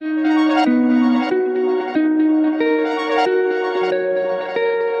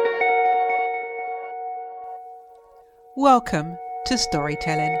Welcome to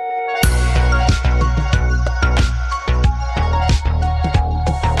Storytelling.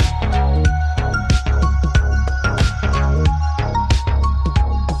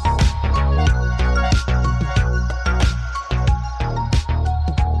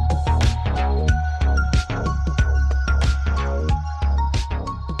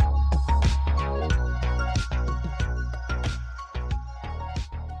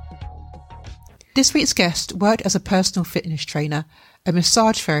 This week's guest worked as a personal fitness trainer, a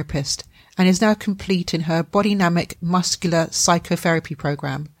massage therapist, and is now completing her Bodynamic Muscular Psychotherapy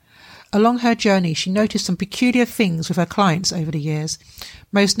program. Along her journey, she noticed some peculiar things with her clients over the years,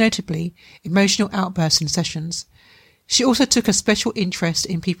 most notably emotional outbursts in sessions. She also took a special interest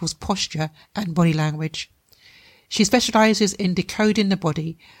in people's posture and body language. She specialises in decoding the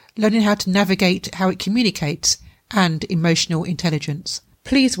body, learning how to navigate how it communicates, and emotional intelligence.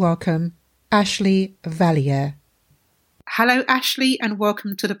 Please welcome Ashley Valliere. Hello, Ashley, and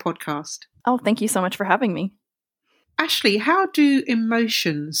welcome to the podcast. Oh, thank you so much for having me. Ashley, how do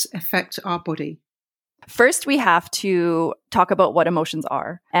emotions affect our body? First, we have to talk about what emotions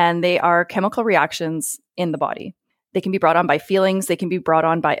are, and they are chemical reactions in the body. They can be brought on by feelings. They can be brought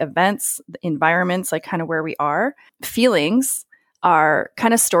on by events, environments, like kind of where we are. Feelings are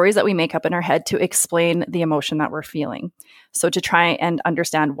kind of stories that we make up in our head to explain the emotion that we're feeling. So to try and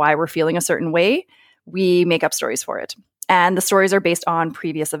understand why we're feeling a certain way, we make up stories for it. And the stories are based on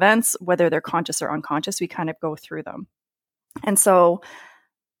previous events, whether they're conscious or unconscious, we kind of go through them. And so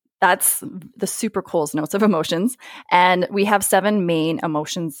that's the super Coles Notes of emotions. And we have 7 main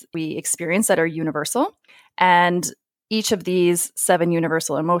emotions we experience that are universal. And each of these 7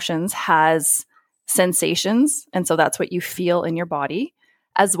 universal emotions has sensations. And so that's what you feel in your body,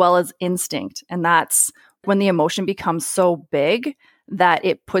 as well as instinct. And that's when the emotion becomes so big that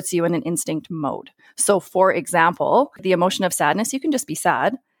it puts you in an instinct mode. So for example, the emotion of sadness, you can just be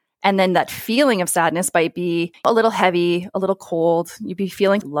sad. And then that feeling of sadness might be a little heavy, a little cold. You'd be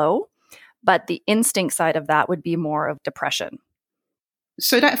feeling low. But the instinct side of that would be more of depression.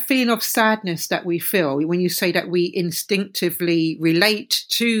 So that feeling of sadness that we feel, when you say that we instinctively relate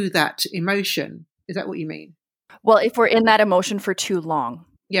to that emotion, is that what you mean? Well, if we're in that emotion for too long.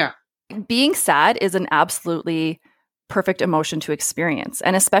 Yeah. Being sad is an absolutely perfect emotion to experience,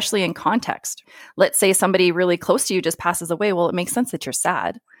 and especially in context. Let's say somebody really close to you just passes away. Well, it makes sense that you're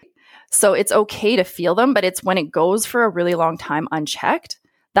sad. So it's okay to feel them, but it's when it goes for a really long time unchecked,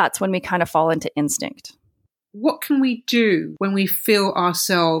 that's when we kind of fall into instinct. What can we do when we feel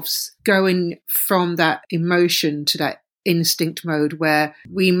ourselves going from that emotion to that instinct mode where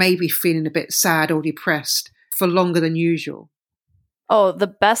we may be feeling a bit sad or depressed for longer than usual? Oh, the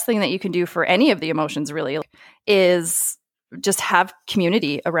best thing that you can do for any of the emotions really is just have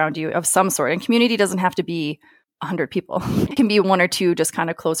community around you of some sort. And community doesn't have to be 100 people. It can be 1 or 2 just kind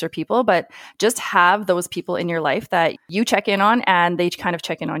of closer people, but just have those people in your life that you check in on and they kind of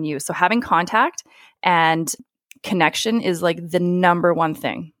check in on you. So having contact and connection is like the number one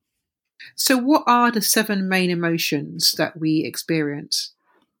thing. So what are the 7 main emotions that we experience?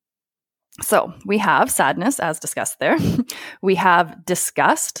 So we have sadness, as discussed there. We have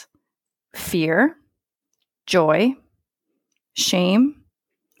disgust, fear, joy, shame,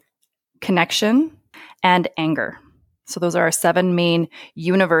 connection, and anger. So those are our 7 main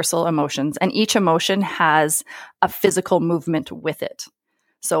universal emotions. And each emotion has a physical movement with it.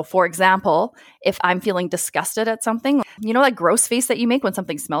 So for example, if I'm feeling disgusted at something, you know, that gross face that you make when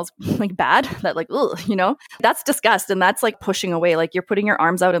something smells like bad, that like, ugh, you know, that's disgust. And that's like pushing away, like you're putting your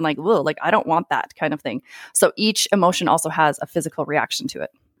arms out and like, ugh, like I don't want that kind of thing. So each emotion also has a physical reaction to it.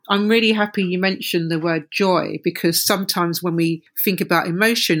 I'm really happy you mentioned the word joy, because sometimes when we think about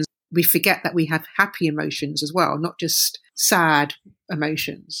emotions, we forget that we have happy emotions as well, not just sad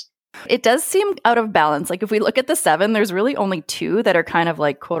emotions. It does seem out of balance. Like if we look at the 7, there's really only 2 that are kind of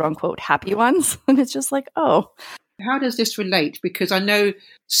like quote unquote happy ones. And it's just like, oh. How does this relate? Because I know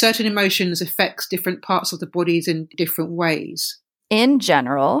certain emotions affects different parts of the bodies in different ways. In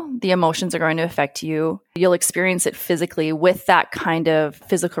general, the emotions are going to affect you. You'll experience it physically with that kind of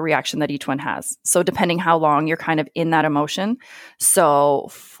physical reaction that each one has. So depending how long you're kind of in that emotion. So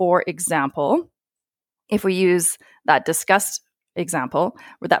for example, if we use that disgust example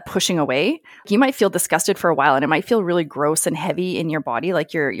with that pushing away, you might feel disgusted for a while and it might feel really gross and heavy in your body,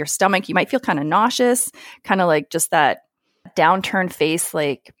 like your stomach. You might feel kind of nauseous, kind of like just that downturned face,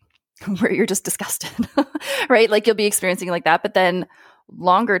 like where you're just disgusted, right? Like you'll be experiencing like that. But then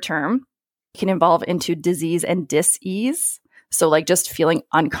longer term can evolve into disease and dis-ease. So like just feeling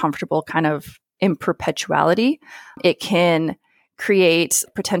uncomfortable kind of in perpetuality. It can create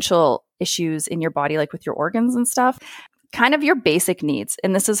potential issues in your body, like with your organs and stuff. kind of your basic needs,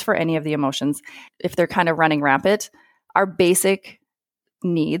 and this is for any of the emotions, if they're kind of running rampant, our basic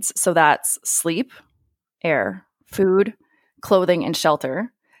needs. So that's sleep, air, food, clothing, and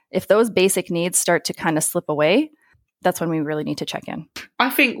shelter. If those basic needs start to kind of slip away, that's when we really need to check in. I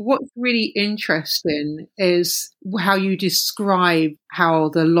think what's really interesting is how you describe how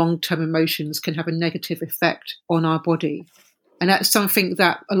the long-term emotions can have a negative effect on our body. And that's something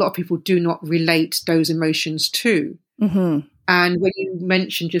that a lot of people do not relate those emotions to. Mm-hmm. And when you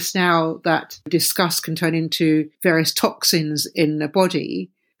mentioned just now that disgust can turn into various toxins in the body,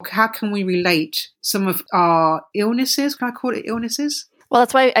 how can we relate some of our illnesses? Can I call it illnesses? Well,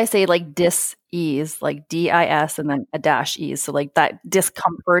 that's why I say like dis-ease, like D-I-S and then a dash ease. So like that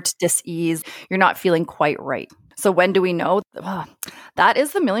discomfort, dis-ease, you're not feeling quite right. So when do we know? Oh, that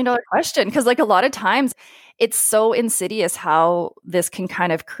is the million-dollar question. Because like a lot of times it's so insidious how this can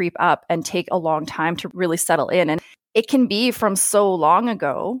kind of creep up and take a long time to really settle in. And it can be from so long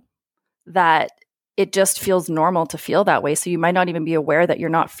ago that it just feels normal to feel that way. So you might not even be aware that you're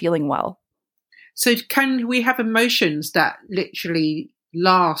not feeling well. So can we have emotions that literally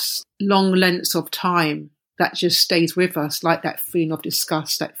last long lengths of time that just stays with us, like that feeling of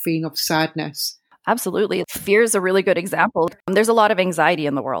disgust, that feeling of sadness? Absolutely. Fear is a really good example. There's a lot of anxiety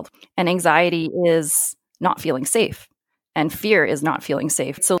in the world, and anxiety is not feeling safe, and fear is not feeling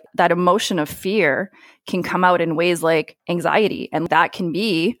safe. So that emotion of fear can come out in ways like anxiety, and that can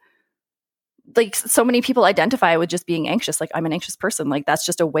be like so many people identify with just being anxious. Like, I'm an anxious person. Like, that's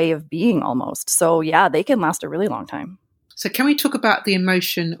just a way of being almost. So yeah, they can last a really long time. So can we talk about the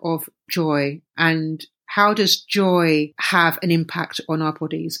emotion of joy, and how does joy have an impact on our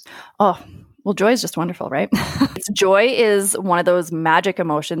bodies? Oh, well, joy is just wonderful, right? Joy is one of those magic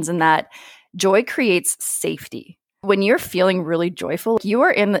emotions in that joy creates safety. When you're feeling really joyful, you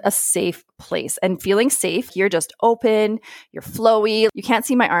are in a safe place, and feeling safe, you're just open, you're flowy. You can't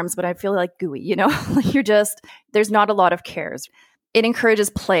see my arms, but I feel like gooey, you know, you're just, there's not a lot of cares. It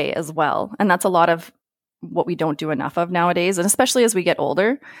encourages play as well. And that's a lot of what we don't do enough of nowadays. And especially as we get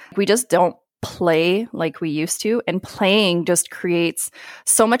older, we just don't play like we used to. And playing just creates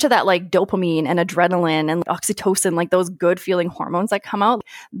so much of that like dopamine and adrenaline and oxytocin, like those good feeling hormones that come out.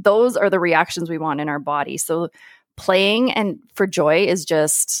 Those are the reactions we want in our body. So playing and for joy is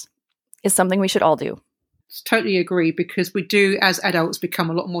something we should all do. Totally agree, because we do as adults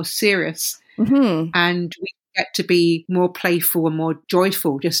become a lot more serious, and we get to be more playful and more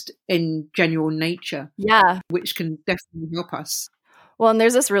joyful just in general nature. Yeah. Which can definitely help us. Well, and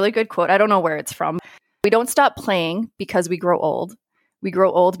there's this really good quote. I don't know where it's from. We don't stop playing because we grow old. We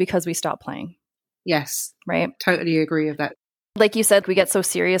grow old because we stop playing. Yes. Right? Totally agree with that. Like you said, we get so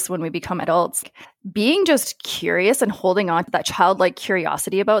serious when we become adults. Being just curious and holding on to that childlike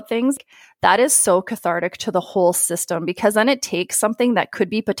curiosity about things, that is so cathartic to the whole system, because then it takes something that could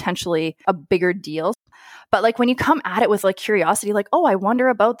be potentially a bigger deal. But like when you come at it with like curiosity, like, oh, I wonder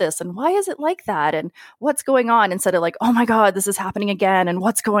about this and why is it like that and what's going on, instead of like, oh my God, this is happening again and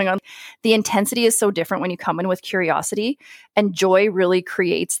what's going on. The intensity is so different when you come in with curiosity, and joy really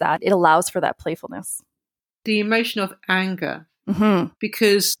creates that. It allows for that playfulness. The emotion of anger,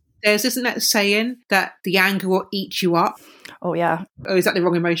 because isn't that saying that the anger will eat you up? Oh, yeah. Or is that the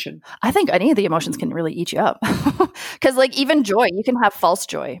wrong emotion? I think any of the emotions can really eat you up. Because like even joy, you can have false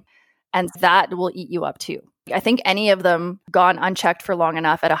joy, and that will eat you up too. I think any of them gone unchecked for long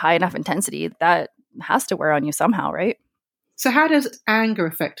enough at a high enough intensity, that has to wear on you somehow, right? So how does anger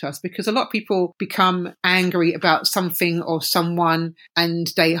affect us? Because a lot of people become angry about something or someone,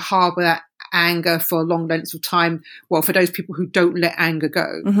 and they harbor that anger for long lengths of time. Well, for those people who don't let anger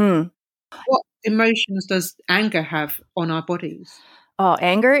go, what emotions does anger have on our bodies? Oh,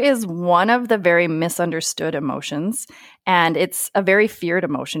 anger is one of the very misunderstood emotions, and it's a very feared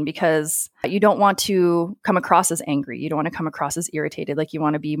emotion because you don't want to come across as angry. You don't want to come across as irritated. Like, you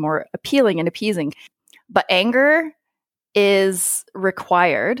want to be more appealing and appeasing. But anger is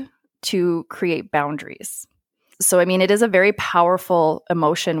required to create boundaries. So, I mean, it is a very powerful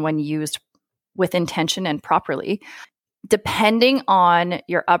emotion when used with intention and properly. Depending on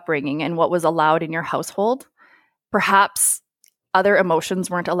your upbringing and what was allowed in your household, perhaps other emotions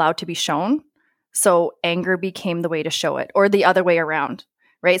weren't allowed to be shown. So anger became the way to show it, or the other way around,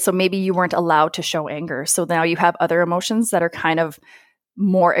 right? So maybe you weren't allowed to show anger. So now you have other emotions that are kind of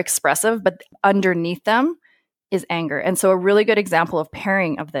more expressive, but underneath them is anger. And so a really good example of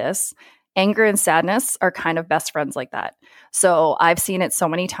pairing of this, anger and sadness are kind of best friends like that. So I've seen it so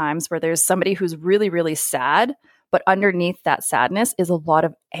many times where there's somebody who's really, really sad, but underneath that sadness is a lot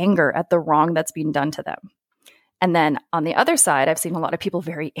of anger at the wrong that's being done to them. And then on the other side, I've seen a lot of people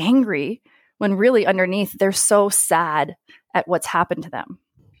very angry when really underneath they're so sad at what's happened to them.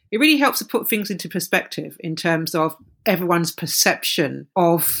 It really helps to put things into perspective in terms of everyone's perception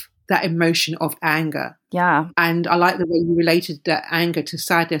of that emotion of anger. Yeah. And I like the way you related that anger to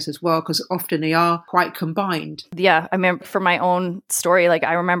sadness as well, because often they are quite combined. Yeah. I mean, for my own story, like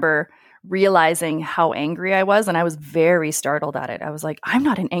I remember realizing how angry I was, and I was very startled at it. I was like, I'm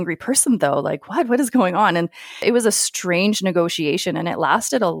not an angry person though. Like, what is going on? And it was a strange negotiation, and it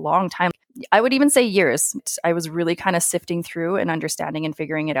lasted a long time. I would even say years. I was really kind of sifting through and understanding and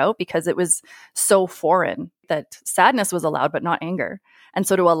figuring it out because it was so foreign that sadness was allowed, but not anger. And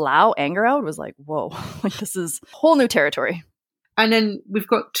so to allow anger out was like, whoa, like this is whole new territory. And then we've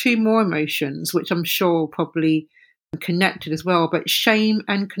got two more emotions, which I'm sure probably connected as well, but shame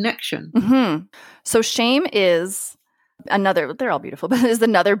and connection. Mm-hmm. So shame is another, they're all beautiful, but is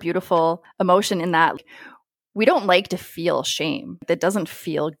another beautiful emotion in that we don't like to feel shame. That doesn't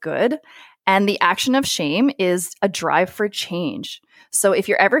feel good. And the action of shame is a drive for change. So if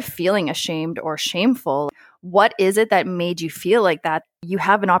you're ever feeling ashamed or shameful, what is it that made you feel like that? You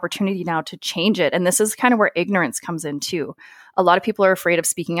have an opportunity now to change it. And this is kind of where ignorance comes in too. A lot of people are afraid of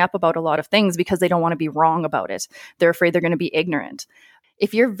speaking up about a lot of things because they don't want to be wrong about it. They're afraid they're going to be ignorant.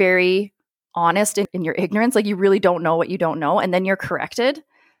 If you're very honest in your ignorance, like you really don't know what you don't know, and then you're corrected,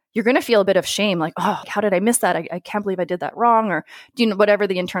 you're going to feel a bit of shame, like, oh, how did I miss that? I can't believe I did that wrong, or whatever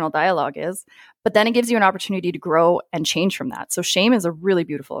the internal dialogue is. But then it gives you an opportunity to grow and change from that. So shame is a really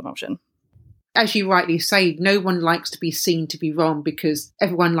beautiful emotion. As you rightly say, no one likes to be seen to be wrong because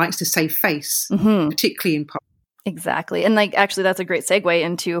everyone likes to save face, particularly in public. Exactly. And like, actually, that's a great segue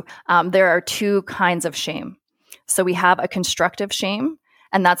into there are two kinds of shame. So we have a constructive shame.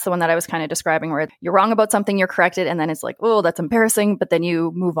 And that's the one that I was kind of describing, where you're wrong about something, you're corrected, and then it's like, oh, that's embarrassing. But then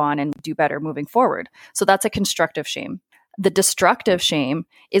you move on and do better moving forward. So that's a constructive shame. The destructive shame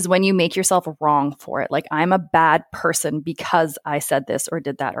is when you make yourself wrong for it. Like, I'm a bad person because I said this or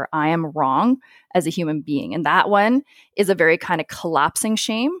did that, or I am wrong as a human being. And that one is a very kind of collapsing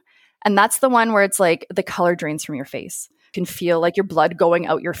shame. And that's the one where it's like the color drains from your face. You can feel like your blood going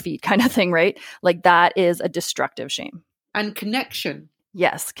out your feet kind of thing, right? Like that is a destructive shame. And connection.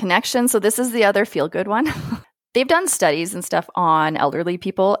 Yes, connection. So this is the other feel-good one. They've done studies and stuff on elderly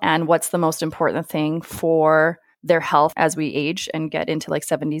people and what's the most important thing for their health as we age and get into like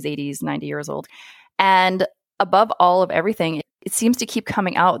 70s, 80s, 90 years old. And above all of everything, it seems to keep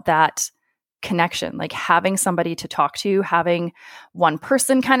coming out that connection, like having somebody to talk to, having one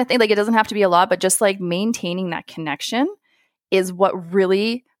person kind of thing. Like it doesn't have to be a lot, but just like maintaining that connection is what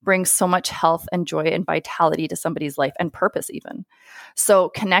really brings so much health and joy and vitality to somebody's life and purpose even. So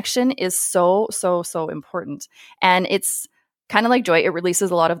connection is so, so, so important. And it's kind of like joy. It releases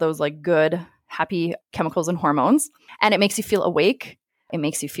a lot of those like good, happy chemicals and hormones. And it makes you feel awake. It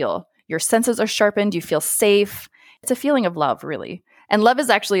makes you feel your senses are sharpened. You feel safe. It's a feeling of love, really. And love is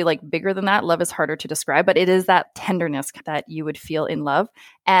actually like bigger than that. Love is harder to describe, but it is that tenderness that you would feel in love.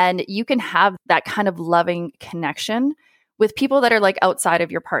 And you can have that kind of loving connection with people that are like outside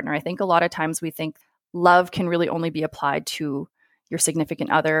of your partner. I think a lot of times we think love can really only be applied to your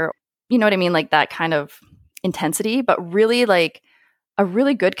significant other. You know what I mean? Like that kind of intensity, but really like a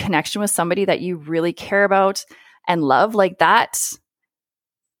really good connection with somebody that you really care about and love, like that's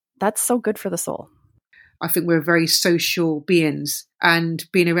so good for the soul. I think we're very social beings, and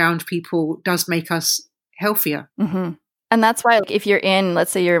being around people does make us healthier. Mm-hmm. And that's why, like, if you're in,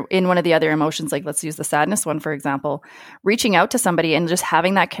 let's say you're in one of the other emotions, like let's use the sadness one, for example, reaching out to somebody and just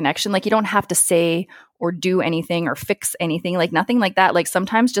having that connection, like you don't have to say or do anything or fix anything, like nothing like that. Like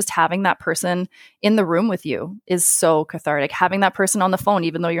sometimes just having that person in the room with you is so cathartic. Having that person on the phone,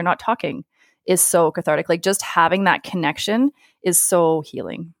 even though you're not talking, is so cathartic. Like just having that connection is so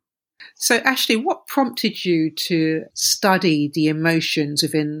healing. So Ashley, what prompted you to study the emotions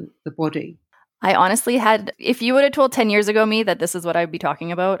within the body? I honestly had, if you would have told 10 years ago me that this is what I'd be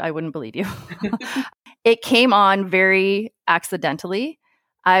talking about, I wouldn't believe you. It came on very accidentally.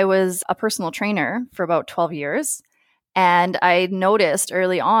 I was a personal trainer for about 12 years. And I noticed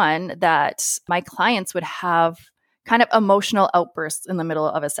early on that my clients would have kind of emotional outbursts in the middle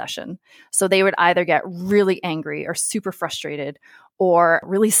of a session. So they would either get really angry or super frustrated or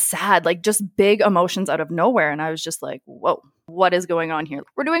really sad, like just big emotions out of nowhere. And I was just like, whoa, what is going on here?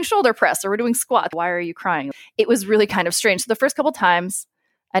 We're doing shoulder press or we're doing squats. Why are you crying? It was really kind of strange. So the first couple times,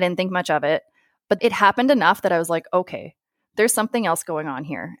 I didn't think much of it, but it happened enough that I was like, okay, there's something else going on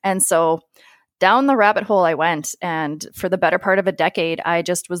here. And so down the rabbit hole I went. And for the better part of a decade, I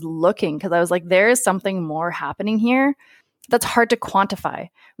just was looking because I was like, there is something more happening here that's hard to quantify.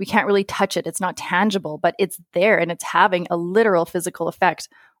 We can't really touch it. It's not tangible, but it's there and it's having a literal physical effect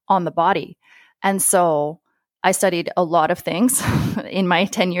on the body. And so I studied a lot of things in my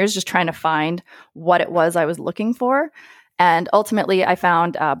 10 years, just trying to find what it was I was looking for. And ultimately, I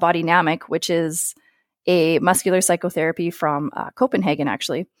found Bodynamic, which is a muscular psychotherapy from Copenhagen,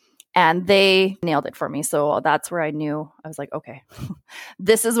 actually. And they nailed it for me. So that's where I knew, I was like, okay,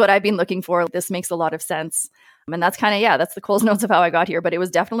 this is what I've been looking for. This makes a lot of sense. And that's kind of, that's the Coles Notes of how I got here. But it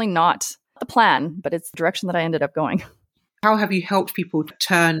was definitely not the plan, but it's the direction that I ended up going. How have you helped people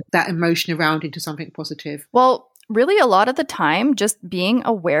turn that emotion around into something positive? Well, really, a lot of the time, just being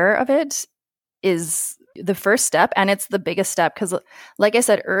aware of it is the first step. And it's the biggest step because, like I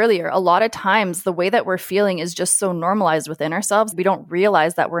said earlier, a lot of times the way that we're feeling is just so normalized within ourselves. We don't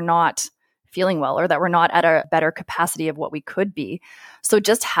realize that we're not feeling well or that we're not at a better capacity of what we could be. So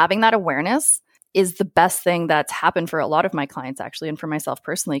just having that awareness is the best thing that's happened for a lot of my clients, actually, and for myself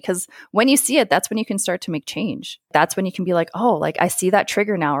personally. Because when you see it, that's when you can start to make change. That's when you can be like, oh, like I see that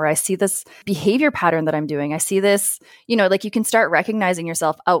trigger now, or I see this behavior pattern that I'm doing. I see this, like you can start recognizing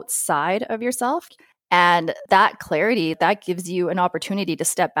yourself outside of yourself. And that clarity, that gives you an opportunity to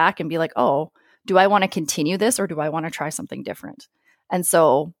step back and be like, oh, do I want to continue this or do I want to try something different? And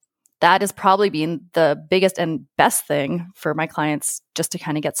so that has probably been the biggest and best thing for my clients just to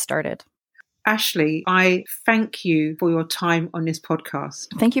kind of get started. Ashley, I thank you for your time on this podcast.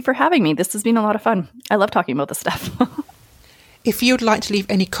 Thank you for having me. This has been a lot of fun. I love talking about this stuff. If you would like to leave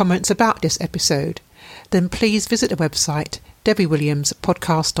any comments about this episode, then please visit the website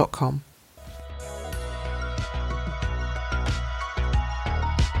debbiewilliamspodcast.com.